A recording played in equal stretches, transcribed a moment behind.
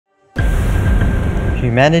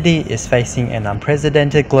Humanity is facing an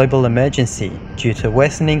unprecedented global emergency due to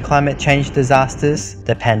worsening climate change disasters,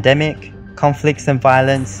 the pandemic, conflicts and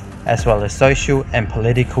violence, as well as social and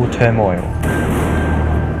political turmoil.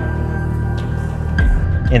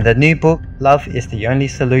 In the new book, Love is the Only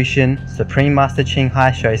Solution, Supreme Master Ching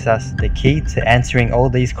Hai shows us the key to answering all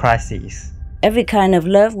these crises. Every kind of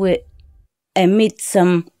love will emit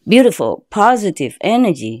some beautiful, positive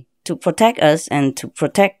energy to protect us and to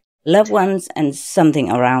protect loved ones and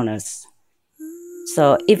something around us.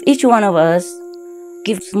 So if each one of us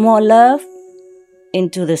gives more love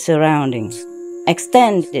into the surroundings,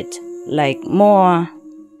 extend it like more,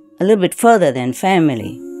 a little bit further than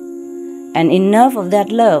family, and enough of that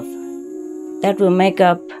love that will make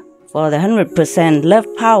up for the 100% love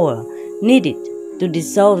power needed to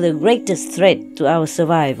dissolve the greatest threat to our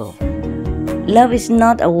survival. Love is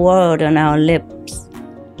not a word on our lips.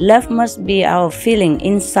 Love must be our feeling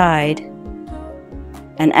inside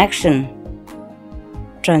and action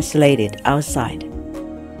translated outside.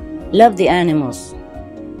 Love the animals,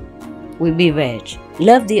 we be veg.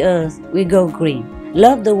 Love the earth, we go green.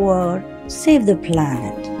 Love the world, save the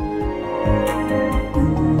planet.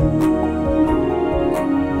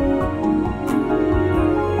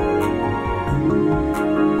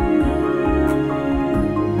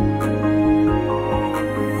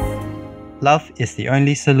 Love is the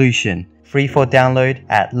Only Solution, free for download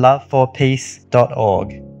at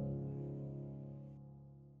loveforpeace.org.